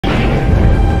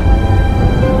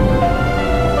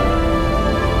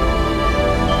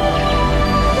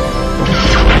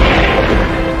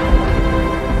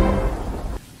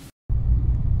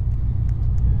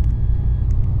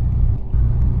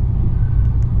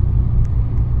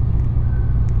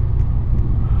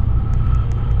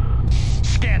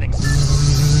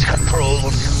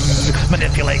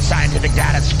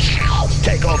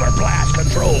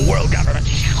pro-world government.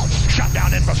 Shut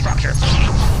down infrastructure.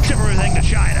 Ship everything to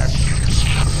China.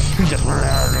 Just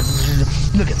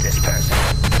look at this person.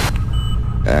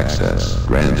 Access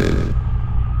granted.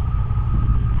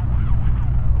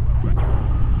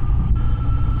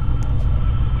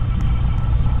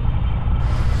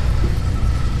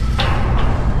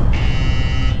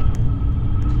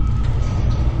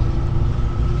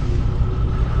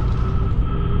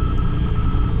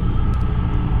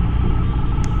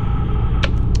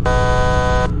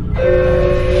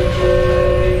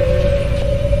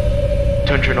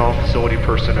 Attention all facility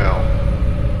personnel.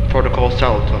 Protocol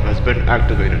SALETUM has been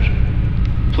activated.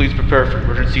 Please prepare for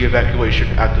emergency evacuation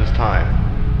at this time.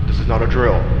 This is not a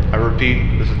drill. I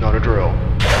repeat, this is not a drill.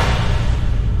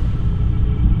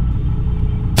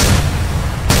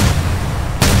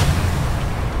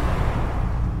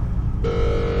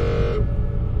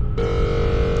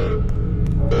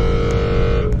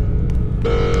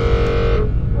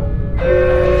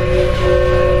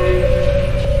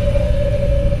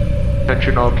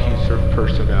 Attention all QSERF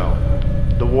personnel.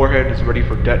 The warhead is ready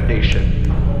for detonation.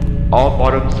 All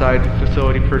bottom side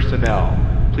facility personnel,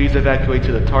 please evacuate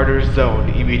to the Tartarus zone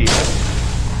immediately.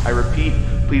 I repeat,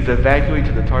 please evacuate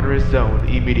to the Tartarus zone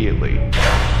immediately.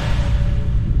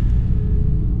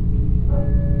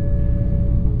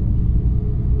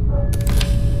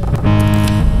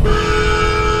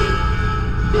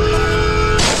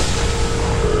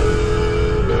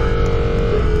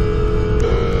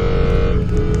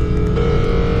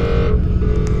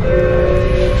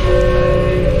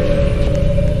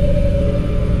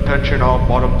 Attention all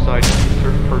bottom side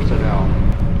QSERF personnel.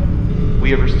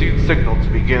 We have received signal to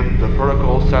begin the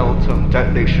protocol SALETUM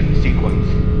detonation sequence.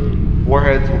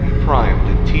 Warheads will be primed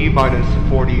in T-minus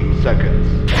 40 seconds.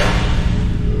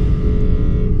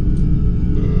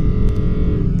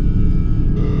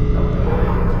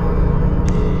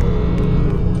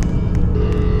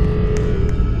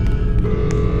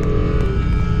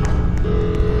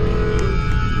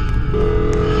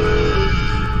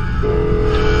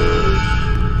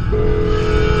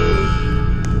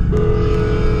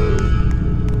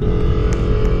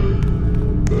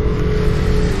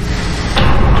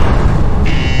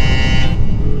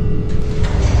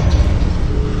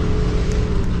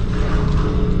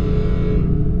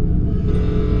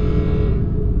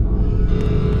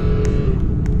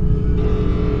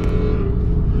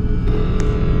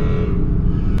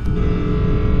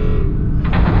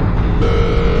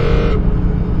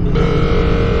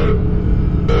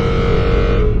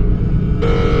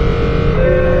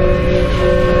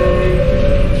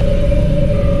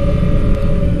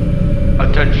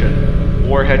 Attention,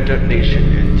 warhead detonation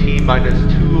in T-minus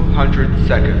 200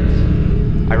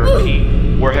 seconds. I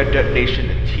repeat, warhead detonation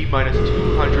in T-minus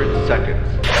 200 seconds.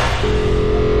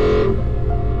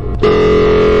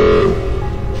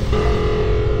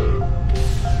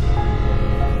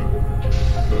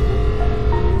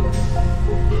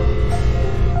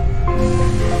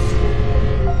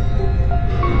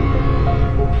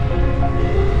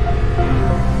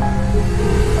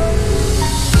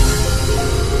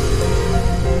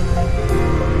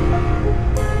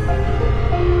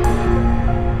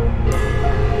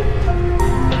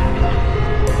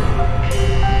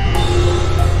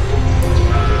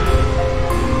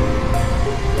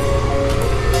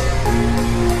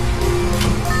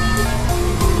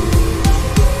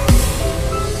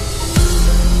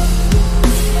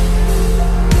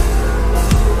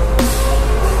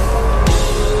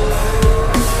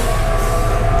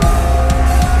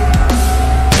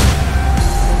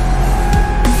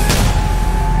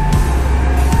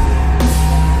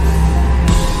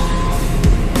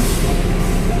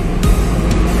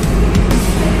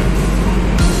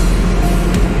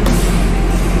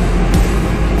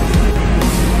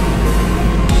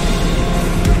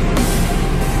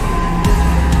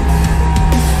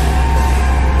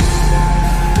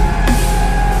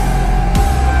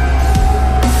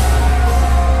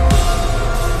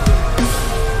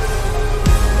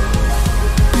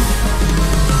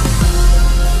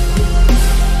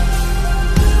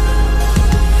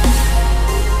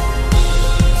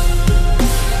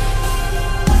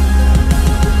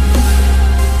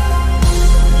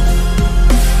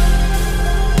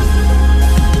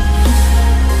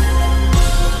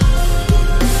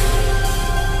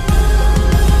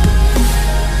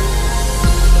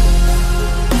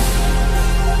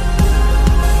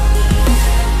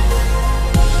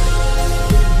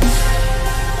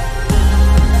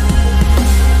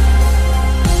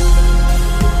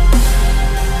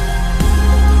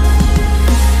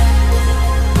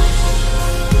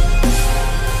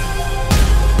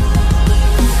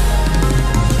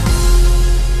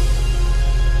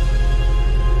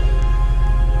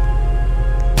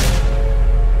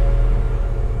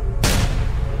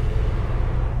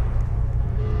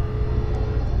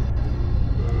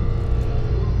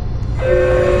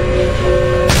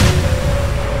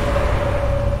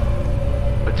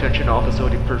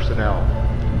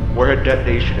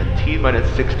 detonation in T-minus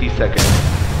 60 seconds.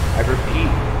 I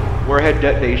repeat, warhead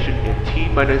detonation in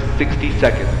T-minus 60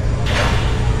 seconds.